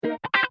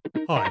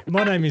Hi,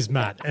 my name is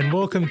Matt, and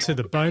welcome to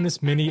the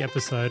bonus mini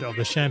episode of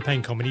the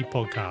Champagne Comedy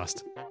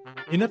Podcast.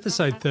 In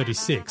episode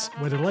 36,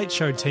 where the Late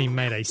Show team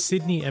made a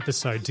Sydney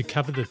episode to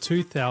cover the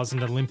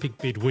 2000 Olympic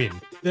bid win,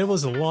 there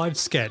was a live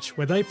sketch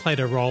where they played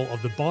a role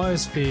of the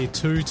Biosphere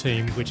 2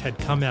 team which had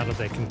come out of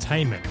their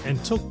containment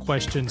and took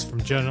questions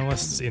from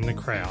journalists in the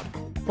crowd.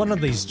 One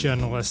of these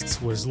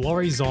journalists was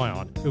Laurie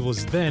Zion, who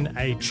was then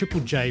a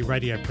Triple J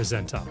radio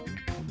presenter.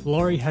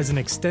 Laurie has an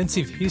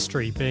extensive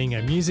history being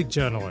a music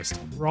journalist,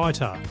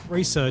 writer,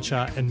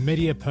 researcher and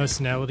media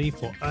personality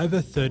for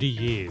over 30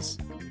 years.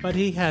 But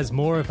he has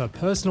more of a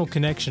personal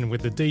connection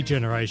with the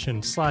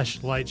D-Generation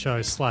 / Late Show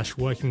 /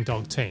 Working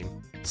Dog team,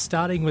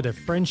 starting with a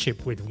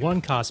friendship with one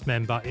cast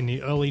member in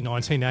the early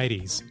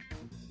 1980s.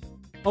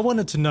 I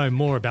wanted to know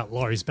more about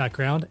Laurie's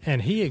background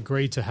and he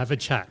agreed to have a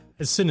chat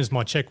as soon as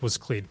my cheque was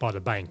cleared by the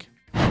bank.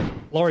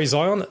 Laurie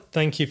Zion,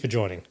 thank you for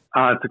joining.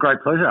 It's a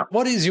great pleasure.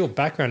 What is your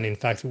background, in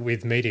fact,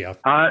 with media?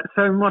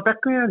 So my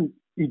background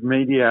in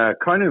media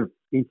kind of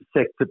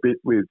intersects a bit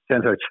with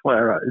Santo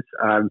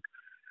Cilaro's.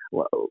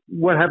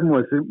 What happened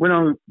was when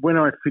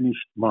I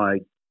finished my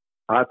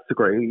arts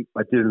degree,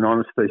 I did an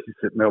honours thesis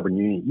at Melbourne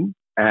Uni,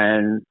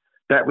 and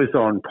that was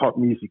on pop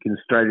music in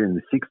Australia in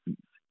the 60s.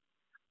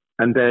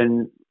 And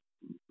then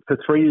for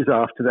 3 years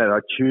after that, I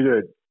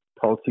tutored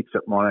politics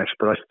at Monash,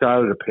 but I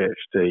started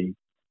a PhD,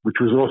 which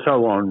was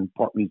also on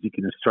pop music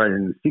in Australia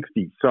in the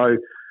 60s. So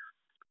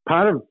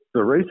part of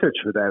the research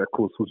for that, of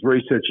course, was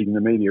researching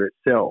the media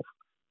itself.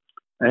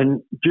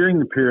 And during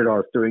the period I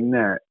was doing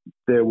that,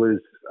 there was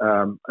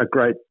a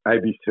great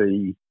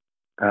ABC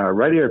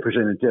radio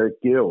presenter,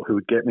 Derek Gill, who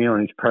would get me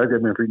on his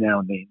program every now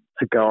and then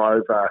to go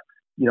over,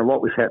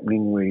 what was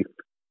happening with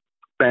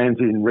bands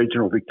in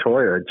regional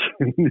Victoria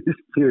during this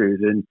period.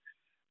 And,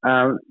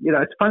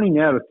 it's funny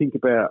now to think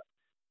about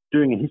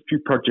doing a history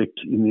project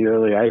in the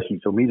early 80s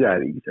or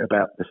mid-80s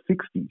about the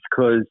 60s,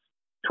 because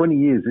 20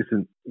 years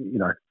isn't,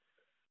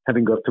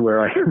 having got to where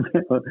I am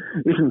now,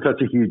 isn't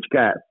such a huge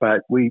gap. But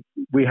we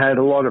had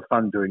a lot of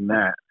fun doing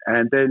that.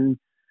 And then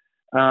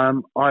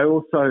I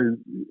also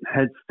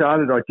had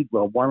started, I did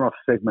a one-off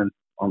segment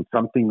on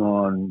something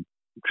on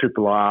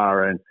Triple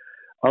R, and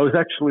I was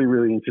actually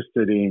really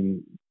interested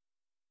in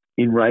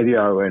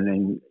radio and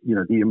in,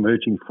 the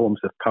emerging forms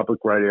of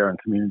public radio and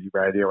community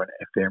radio and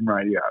FM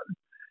radio.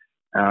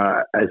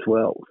 As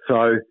well.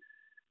 So,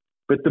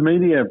 but the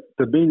media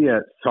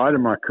side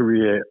of my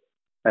career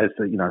as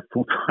a,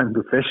 full-time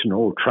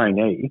professional or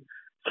trainee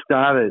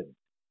started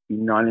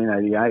in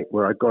 1988,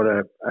 where I got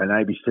an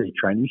ABC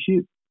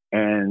traineeship,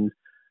 and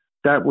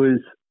that was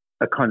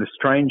a kind of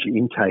strange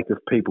intake of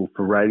people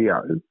for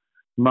radio,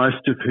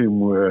 most of whom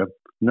were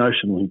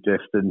notionally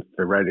destined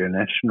for Radio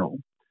National,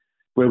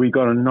 where we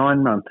got a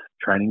 9-month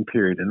training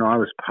period, and I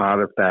was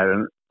part of that,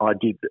 and I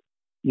did,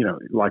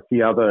 like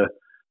the other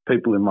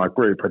people in my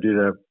group, I did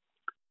a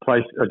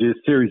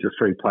series of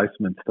 3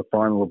 placements, the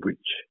final of which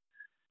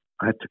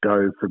I had to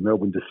go from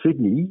Melbourne to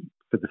Sydney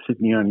for the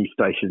Sydney-only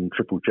station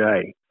Triple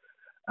J,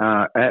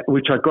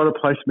 which I got a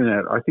placement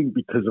at, I think,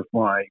 because of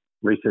my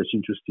research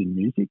interest in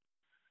music.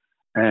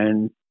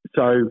 And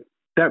so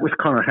that was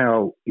kind of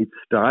how it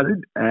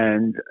started.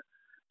 And,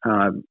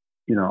 I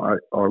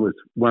was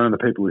one of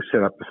the people who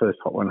set up the first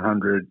Hot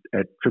 100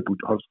 at Triple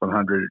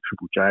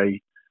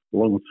J,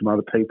 along with some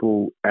other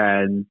people.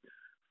 And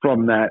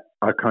from that,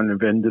 I kind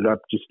of ended up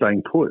just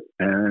staying put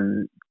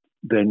and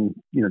then,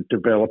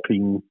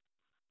 developing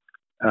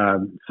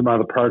some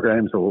other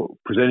programs or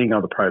presenting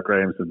other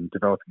programs and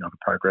developing other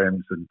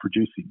programs and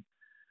producing.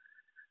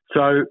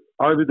 So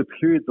over the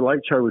period the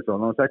Late Show was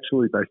on, I was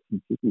actually based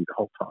in Sydney the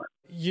whole time.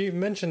 You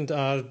mentioned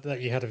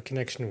that you had a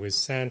connection with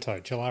Santo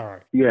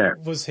Cilaro. Yeah.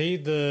 Was he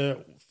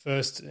the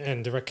first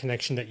and direct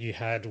connection that you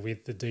had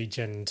with the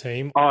D-Gen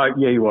team?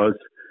 Yeah, he was.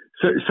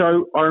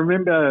 So I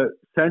remember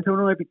Santo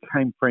and I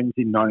became friends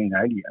in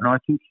 1980, and I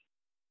think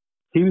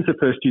he was a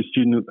first-year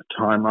student at the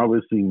time. I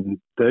was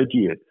in third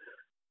year,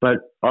 but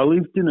I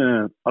lived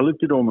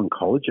at Ormond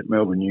College at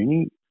Melbourne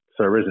Uni,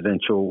 so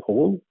residential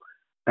hall,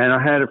 and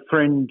I had a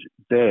friend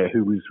there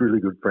who was really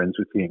good friends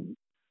with him,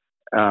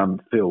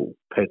 Phil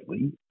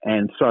Pedley,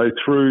 and so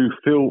through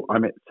Phil I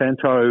met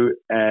Santo,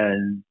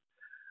 and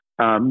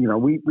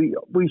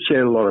we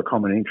shared a lot of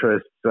common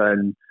interests,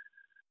 and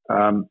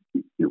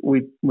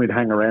we'd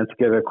hang around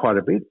together quite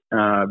a bit,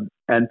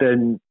 and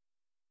then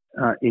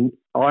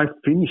I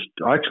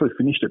actually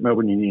finished at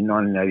Melbourne Uni in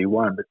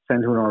 1981, but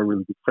Santo and I were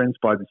really good friends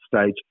by this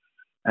stage,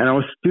 and I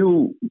was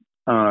still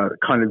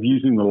kind of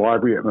using the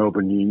library at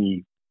Melbourne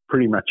Uni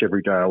pretty much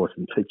every day. I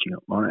wasn't teaching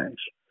at Monash,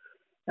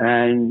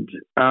 and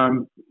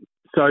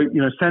so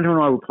Santo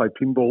and I would play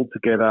pinball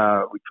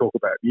together. We'd talk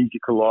about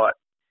music a lot.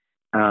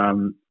 I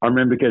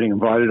remember getting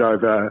invited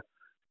over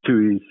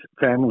to his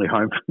family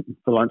home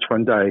for lunch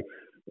one day.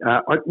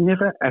 I'd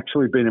never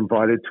actually been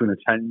invited to an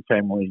Italian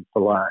family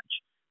for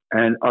lunch.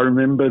 And I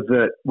remember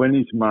that when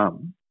his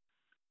mum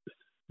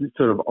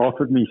sort of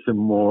offered me some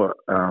more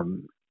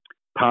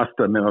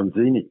pasta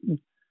melanzini,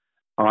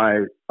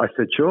 I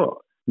said,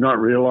 sure. not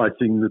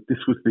realising that this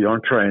was the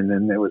entree and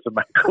then there was a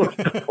main course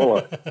to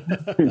follow.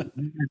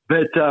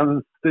 But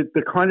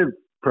the kind of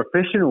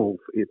professional,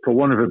 for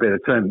want of a better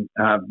term,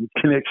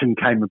 connection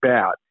came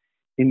about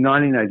in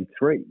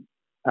 1983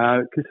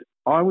 because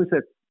I was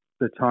at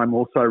the time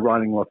also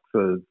writing lots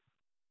of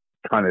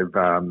kind of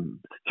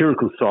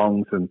satirical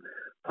songs and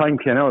playing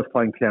piano. I was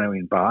playing piano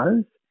in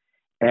bars,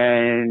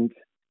 and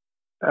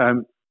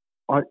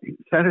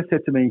Santo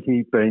said to me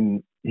he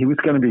was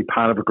going to be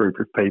part of a group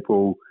of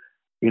people,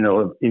 in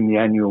the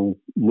annual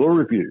law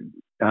review.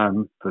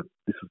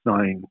 This was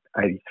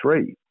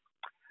 1983,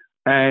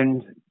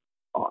 and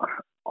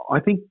I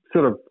think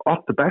sort of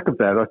off the back of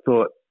that, I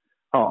thought,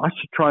 I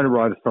should try to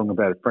write a song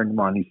about a friend of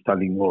mine who's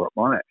studying law at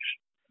Monash.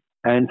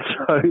 And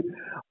so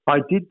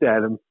I did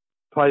that and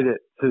played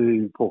it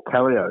to Paul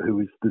Callio, who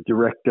was the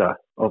director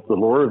of the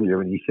law review,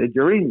 and he said,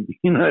 "You're in,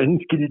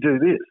 and can you do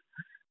this?"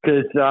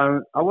 Because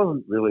I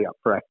wasn't really up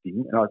for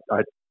acting, and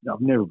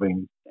I've never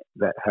been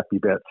that happy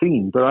about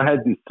singing, but I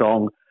had this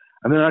song,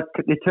 and then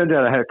it turned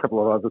out I had a couple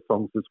of other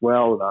songs as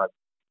well, and I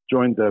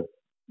joined the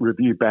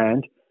review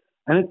band,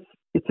 and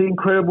it's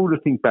incredible to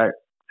think back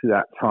to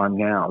that time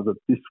now, that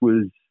this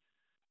was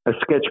a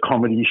sketch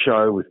comedy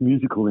show with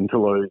musical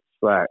interludes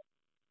that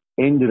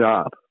ended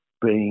up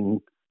being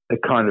a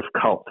kind of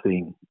cult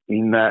thing,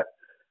 in that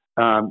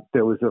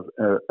there was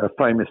a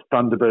famous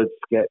Thunderbird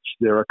sketch.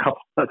 There are a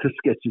couple of other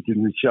sketches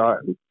in the show,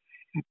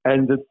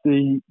 and that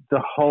the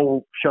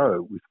whole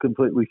show was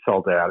completely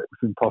sold out. It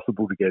was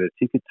impossible to get a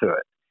ticket to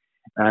it,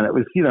 and it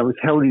was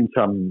held in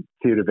some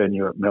theatre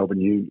venue at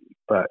Melbourne Uni,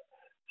 but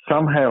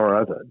somehow or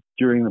other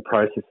during the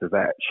process of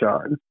that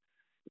show,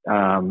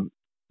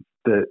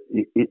 that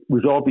it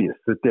was obvious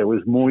that there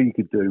was more you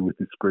could do with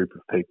this group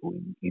of people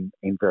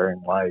in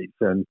varying ways,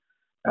 and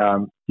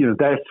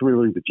that's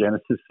really the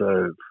genesis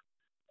of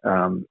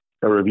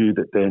a review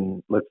that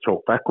then Let's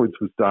Talk Backwards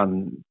was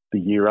done the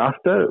year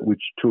after,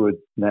 which toured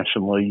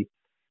nationally,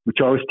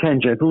 which I was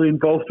tangentially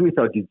involved with.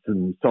 I did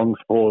some songs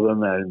for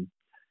them and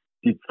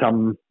did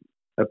some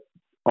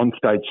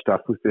on-stage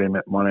stuff with them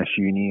at Monash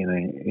Uni,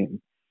 and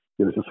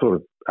there was a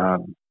sort of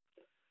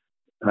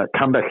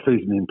comeback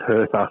season in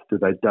Perth after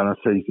they'd done a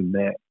season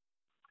there.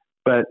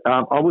 But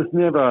I was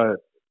never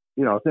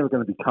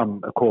going to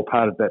become a core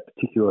part of that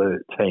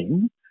particular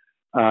team,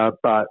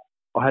 but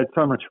I had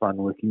so much fun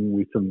working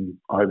with them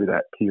over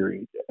that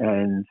period.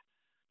 And,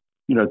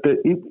 I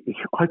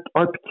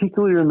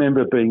particularly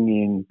remember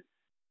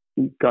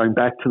going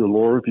back to the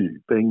law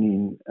review, being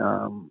in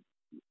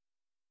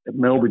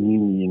Melbourne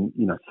Uni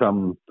in,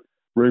 some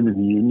room in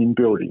the Union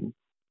building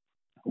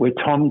where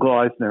Tom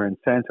Gleisner and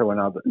Santo and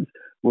others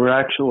were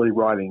actually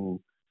writing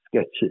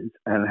sketches,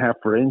 and how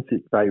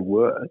forensic they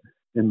were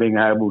in being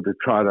able to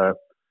try to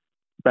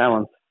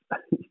balance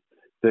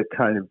the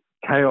kind of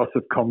chaos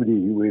of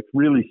comedy with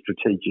really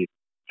strategic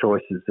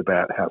choices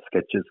about how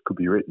sketches could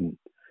be written.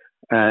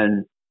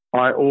 And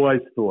I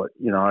always thought,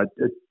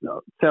 it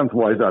sounds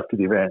wise after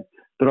the event,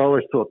 but I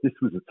always thought this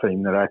was a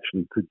team that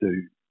actually could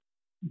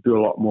do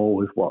a lot more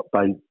with what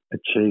they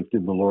achieved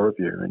in the law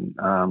review. And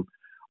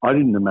I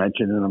didn't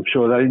imagine, and I'm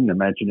sure they didn't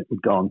imagine, it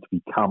would go on to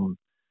become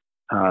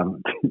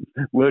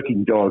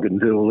Working Dog and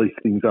do all these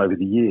things over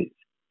the years.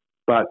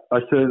 But I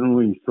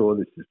certainly saw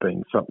this as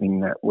being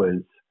something that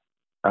was,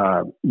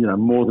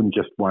 more than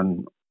just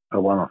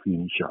a one-off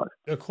uni show.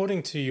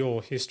 According to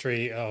your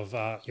history of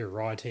your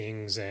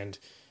writings and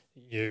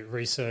your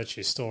research,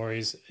 your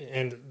stories,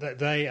 and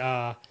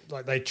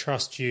they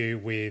trust you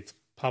with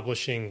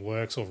publishing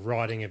works or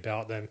writing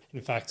about them.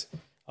 In fact,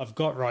 I've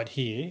got right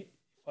here,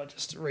 if I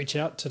just reach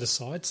out to the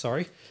side,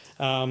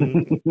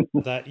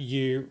 that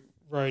you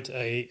wrote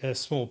a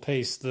small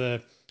piece,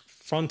 the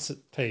front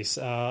piece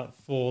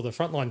for the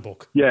Frontline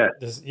book. Yeah.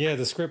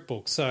 The script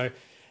book. So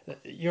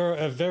you're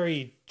a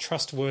very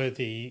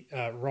trustworthy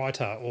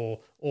writer or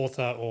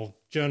author or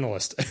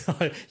journalist.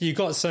 You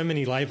got so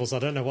many labels, I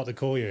don't know what to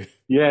call you.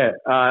 Yeah.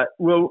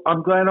 Well,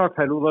 I'm glad I've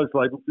had all those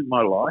labels in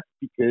my life,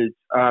 because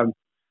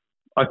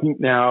I think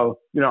now,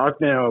 I've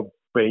now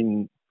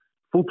been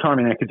full-time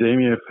in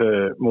academia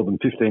for more than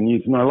 15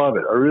 years, and I love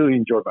it. I really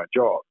enjoy my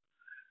job.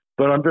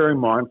 But I'm very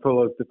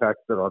mindful of the fact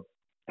that I've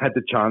had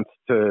the chance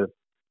to,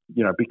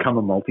 become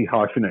a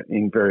multi-hyphenate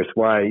in various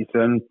ways.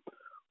 And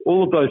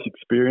all of those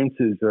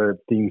experiences are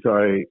things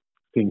I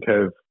think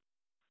have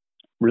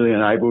really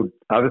enabled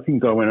other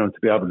things I went on to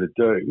be able to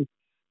do.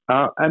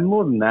 And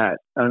more than that,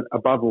 and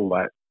above all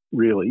that,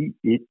 really,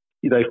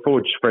 they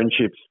forged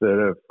friendships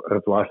that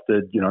have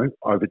lasted,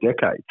 over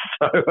decades.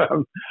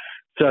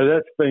 So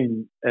that's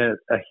been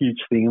a huge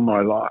thing in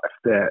my life,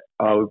 that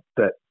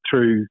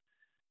through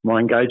my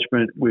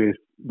engagement with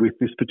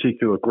this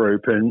particular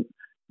group, and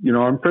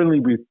I'm friendly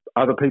with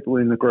other people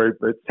in the group,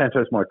 but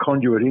Santo's my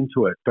conduit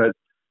into it. But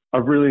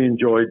I've really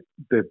enjoyed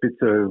the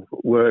bits of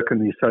work and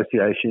the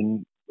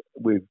association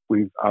with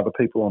other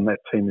people on that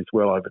team as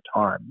well over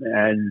time.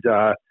 And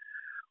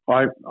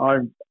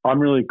I'm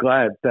really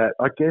glad that,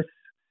 I guess,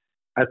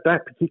 at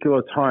that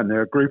particular time, there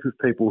are a group of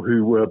people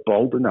who were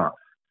bold enough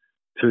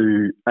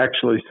to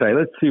actually say,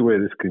 let's see where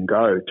this can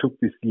go. Took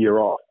this year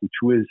off,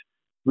 which was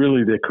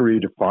really their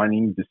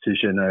career-defining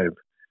decision of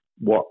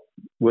what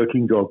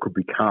Working Dog could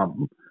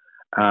become.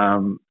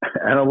 And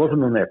I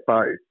wasn't on that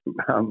boat.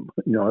 I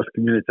was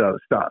committed to other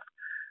stuff.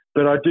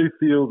 But I do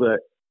feel that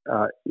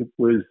it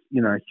was,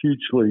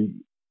 hugely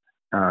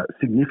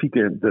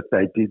significant that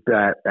they did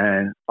that.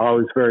 And I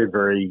was very,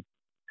 very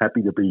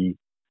happy to be,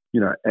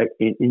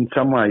 in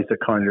some ways a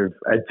kind of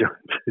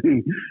adjunct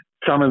to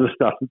some of the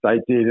stuff that they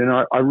did. And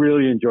I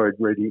really enjoyed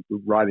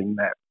writing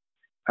that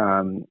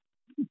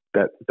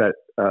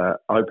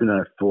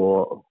opener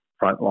for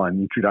Frontline,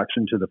 the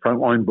introduction to the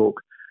Frontline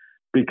book,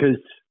 because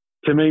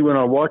to me, when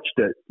I watched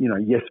it,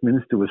 Yes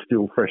Minister was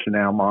still fresh in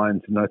our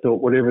minds, and I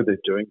thought, whatever they're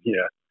doing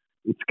here,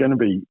 it's going to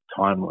be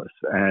timeless.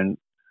 And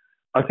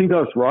I think I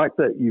was right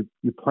that you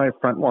play a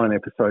Frontline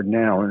episode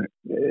now, and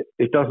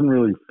it doesn't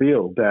really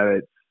feel that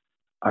it's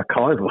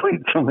archival.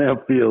 It somehow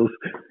feels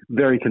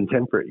very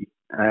contemporary.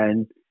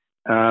 And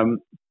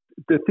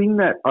the thing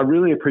that I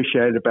really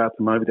appreciated about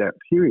them over that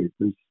period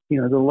was,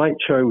 The Late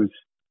Show was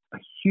a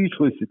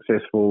hugely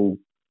successful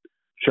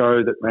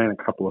show that ran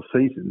a couple of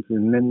seasons,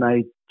 and then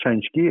they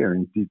changed gear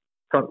and did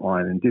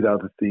Frontline and did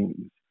other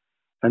things.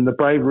 And the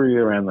bravery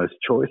around those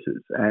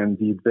choices and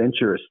the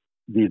adventurous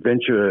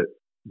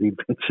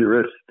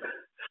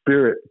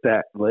spirit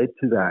that led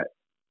to that,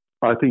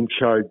 I think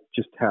showed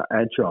just how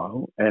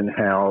agile and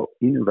how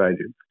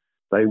innovative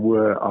they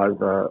were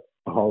over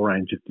a whole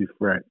range of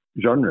different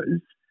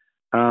genres.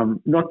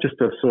 Not just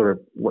of sort of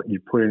what you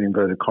put in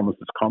inverted commas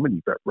as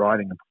comedy, but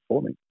writing and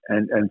performing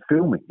and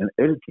filming and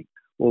editing,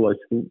 all those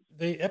things.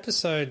 The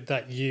episode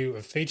that you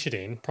are featured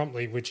in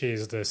promptly, which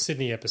is the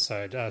Sydney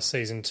episode,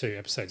 season 2,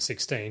 episode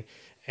 16,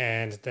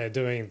 and they're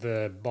doing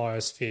the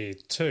Biosphere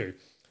 2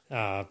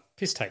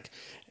 piss take.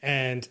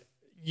 And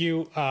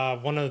you are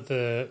one of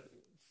the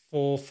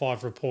 4 or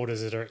 5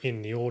 reporters that are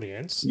in the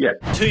audience. Yeah.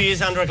 2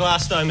 years under a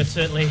glass dome, it's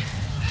certainly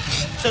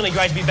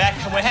great to be back,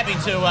 and we're happy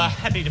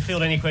to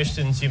field any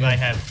questions you may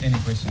have. Any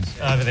questions?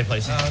 Over there,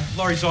 please.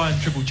 Laurie Zion,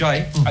 Triple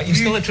J. Are you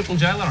still at Triple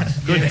J, Lauren?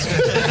 Good.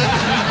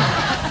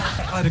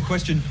 I had a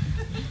question.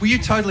 Were you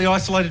totally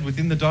isolated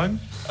within the dome?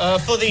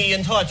 For the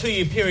entire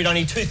 2-year period,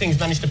 only 2 things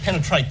managed to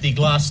penetrate the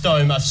glass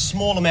dome: a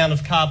small amount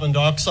of carbon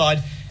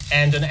dioxide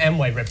and an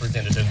Amway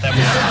representative. That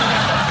was.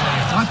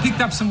 I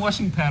picked up some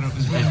washing powder. It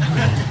was really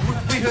good.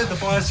 We heard the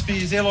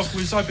Biosphere's airlock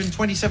was open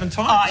 27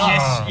 times.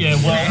 Yes. Yeah,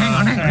 well...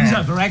 Hang on. He's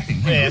overacting.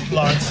 Yeah,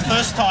 Lawrence. The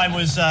first time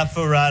was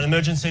for an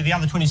emergency. The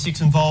other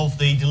 26 involved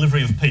the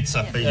delivery of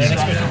pizza.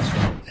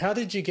 How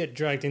did you get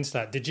dragged into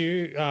that? Did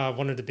you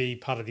wanted to be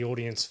part of the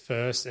audience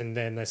first, and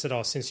then they said,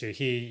 since you're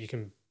here, you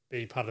can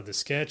be part of the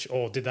sketch?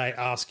 Or did they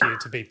ask you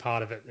to be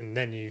part of it, and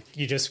then you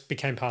just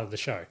became part of the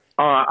show?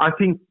 I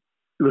think...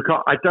 Look,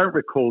 I don't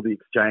recall the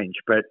exchange,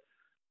 but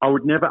I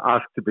would never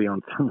ask to be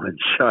on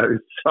someone's show.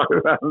 So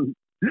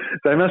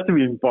they must have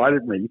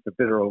invited me, for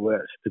better or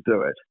worse, to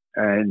do it.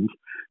 And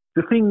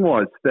the thing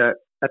was that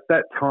at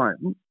that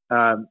time,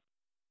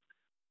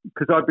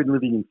 because I'd been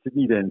living in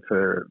Sydney then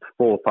for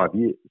 4 or 5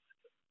 years,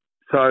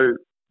 so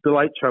The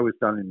Late Show was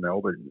done in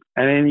Melbourne,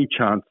 and any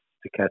chance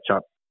to catch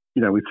up,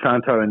 with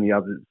Santo and the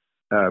others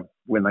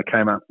when they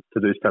came up to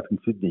do stuff in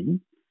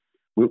Sydney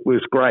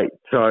was great.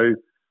 So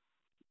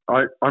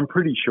I'm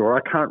pretty sure,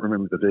 I can't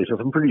remember the details,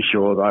 I'm pretty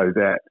sure, though,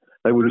 that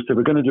they would have said,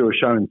 we're going to do a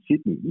show in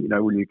Sydney,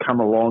 will you come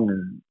along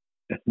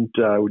and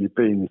will you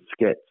be in this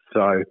sketch?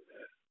 So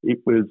it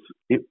was,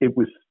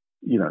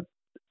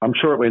 I'm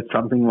sure it went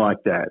something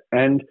like that.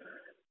 And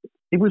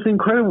it was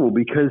incredible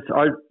because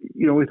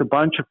with a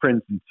bunch of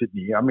friends in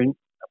Sydney,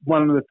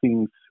 one of the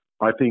things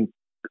I think,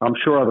 I'm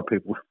sure other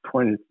people have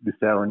pointed this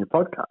out on your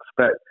podcast,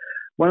 but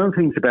one of the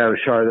things about a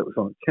show that was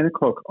on 10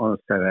 o'clock on a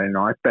Saturday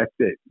night back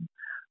then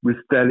was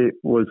that it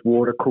was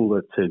water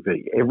cooler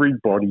TV.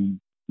 Everybody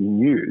you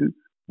knew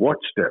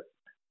watched it.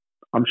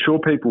 I'm sure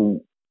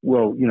people,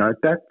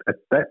 at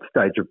that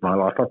stage of my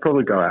life, I'd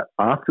probably go out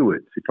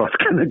afterwards if I was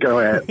going to go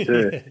out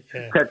to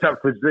catch up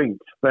for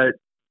drinks. But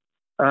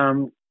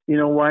in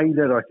a way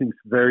that I think is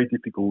very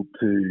difficult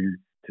to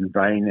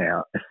convey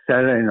now, a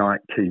Saturday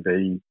night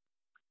TV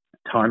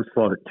time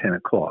slot at 10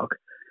 o'clock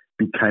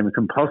became a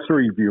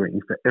compulsory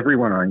viewing for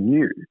everyone I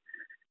knew.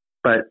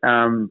 But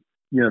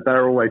they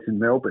were always in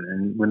Melbourne,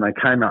 and when they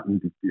came up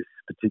and did this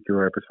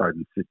particular episode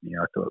in Sydney,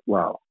 I thought,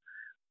 wow,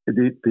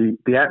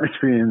 the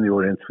atmosphere in the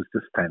audience was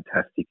just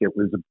fantastic. It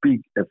was a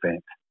big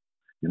event,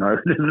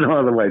 there's no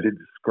other way to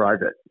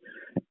describe it,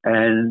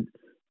 and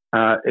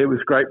it was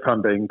great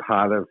fun being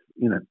part of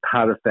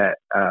that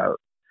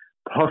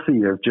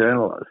posse of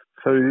journalists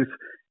whose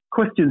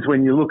questions,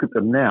 when you look at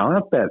them now,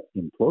 aren't that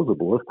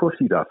implausible. Of course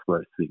he'd ask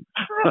those things.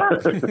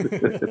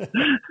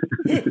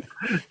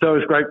 So it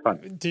was great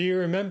fun. Do you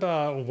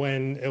remember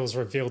when it was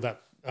revealed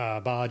that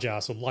Barge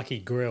Ass or Lucky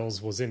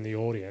Grills was in the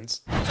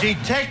audience?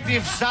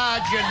 Detective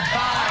Sergeant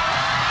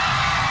Barge.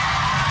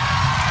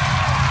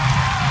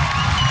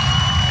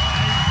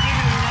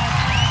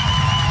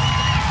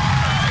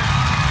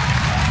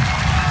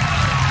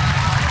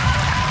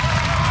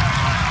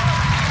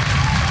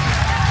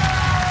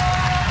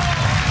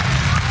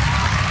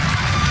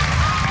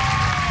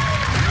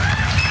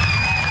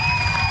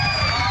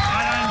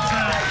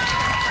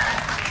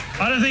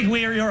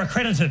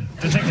 credited,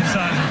 Detective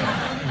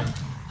Sergeant.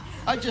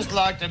 I'd just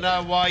like to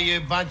know why you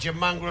bunch of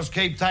mongrels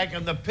keep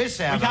taking the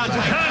piss out of me. Can't take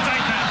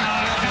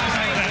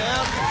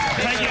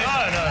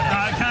that. No,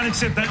 I can't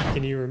accept that.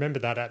 Can you remember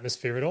that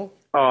atmosphere at all?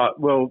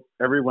 Well,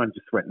 everyone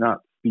just went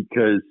nuts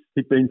because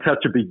he'd been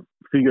such a big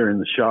figure in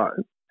the show,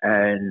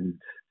 and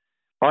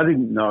I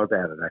didn't know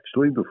about it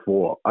actually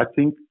before. I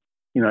think,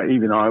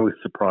 even I was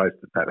surprised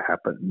that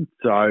happened.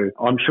 So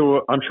I'm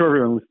sure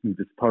everyone listening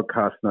to this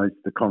podcast knows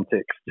the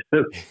context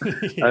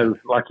of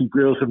Lucky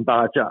Grills and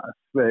Bar Jars,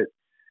 but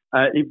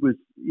it was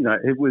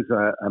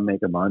a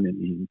mega moment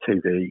in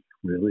TV,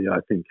 really. I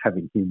think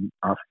having him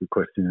ask a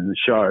question in the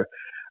show.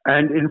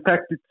 And in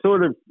fact, it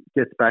sort of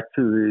gets back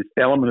to this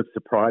element of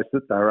surprise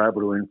that they were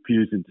able to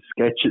infuse into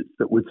sketches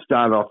that would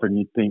start off and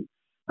you'd think,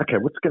 okay,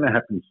 what's going to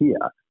happen here?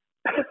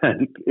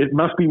 And it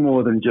must be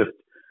more than just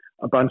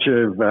a bunch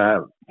of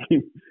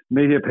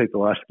media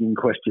people asking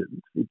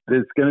questions.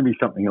 There's going to be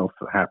something else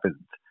that happens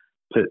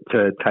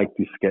to take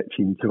this sketch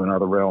into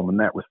another realm, and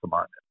that was the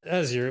moment.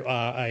 As you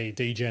are a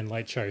DGen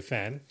Late Show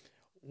fan,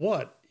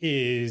 what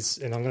is,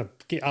 and I'm going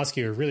to ask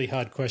you a really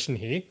hard question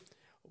here,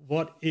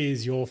 what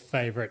is your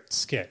favourite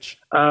sketch?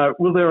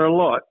 Well, there are a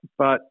lot,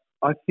 but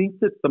I think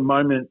that the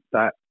moment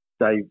that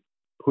they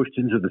pushed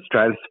into the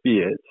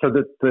stratosphere, so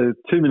that the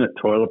 2-minute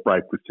toilet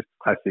break was just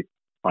a classic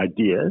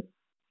idea,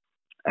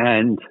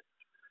 and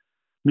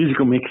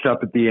musical mix-up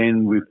at the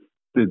end with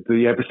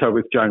the episode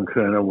with Joan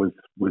Kerner was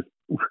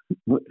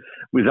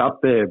up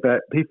there.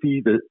 But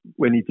Piffy,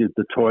 when he did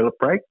the toilet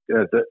break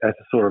as a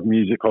sort of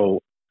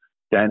musical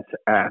dance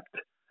act,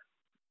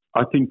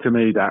 I think to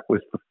me that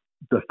was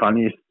the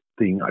funniest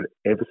thing I'd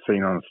ever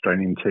seen on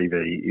Australian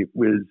TV. It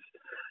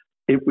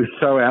was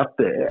so out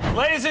there.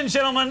 Ladies and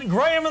gentlemen,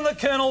 Graham and the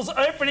Colonel's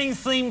opening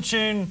theme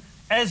tune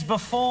as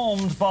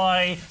performed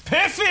by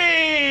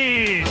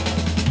Piffy!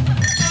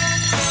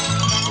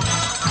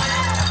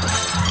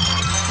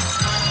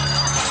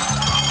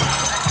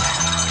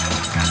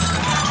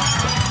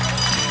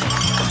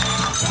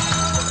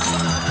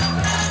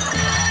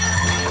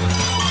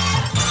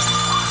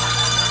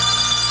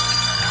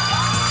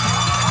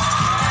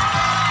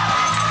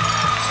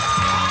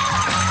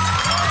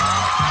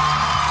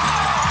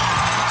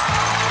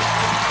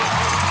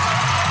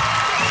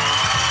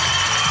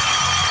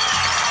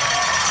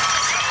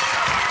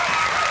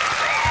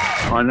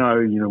 I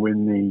know,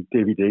 when the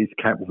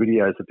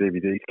videos of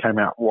DVDs came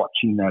out,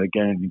 watching that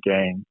again and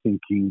again,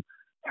 thinking,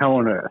 how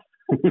on earth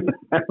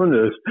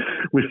was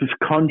this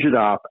conjured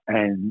up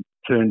and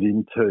turned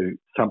into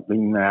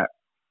something that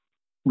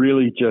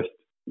really just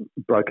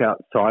broke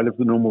outside of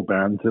the normal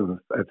bounds of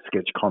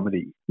sketch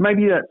comedy?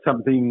 Maybe that's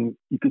something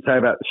you could say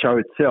about the show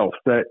itself,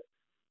 that,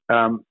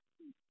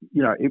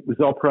 it was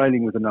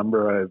operating with a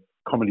number of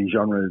comedy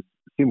genres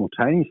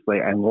simultaneously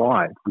and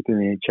live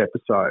within each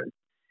episode.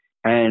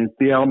 And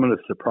the element of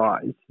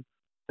surprise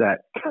that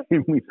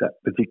came with that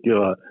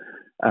particular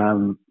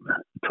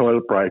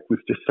toilet break was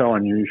just so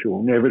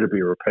unusual, never to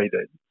be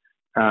repeated.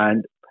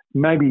 And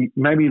maybe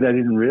they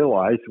didn't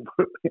realise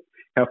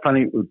how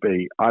funny it would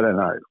be. I don't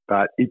know.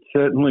 But it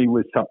certainly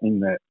was something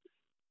that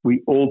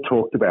we all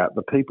talked about.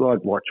 The people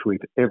I'd watch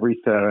with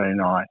every Saturday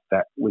night,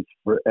 that was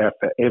our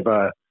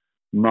forever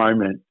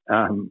moment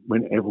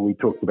whenever we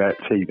talked about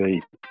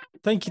TV.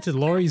 Thank you to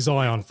Laurie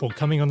Zion for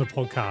coming on the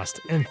podcast,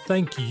 and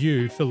thank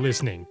you for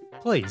listening.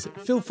 Please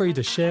feel free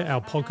to share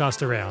our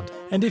podcast around,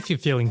 and if you're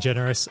feeling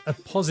generous, a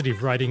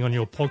positive rating on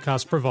your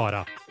podcast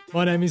provider.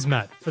 My name is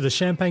Matt for the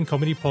Champagne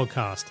Comedy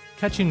Podcast.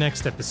 Catch you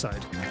next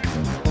episode.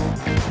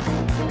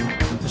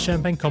 The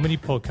Champagne Comedy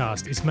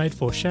Podcast is made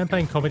for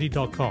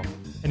champagnecomedy.com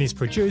and is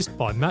produced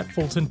by Matt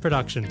Fulton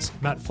Productions,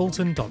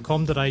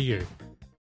 mattfulton.com.au.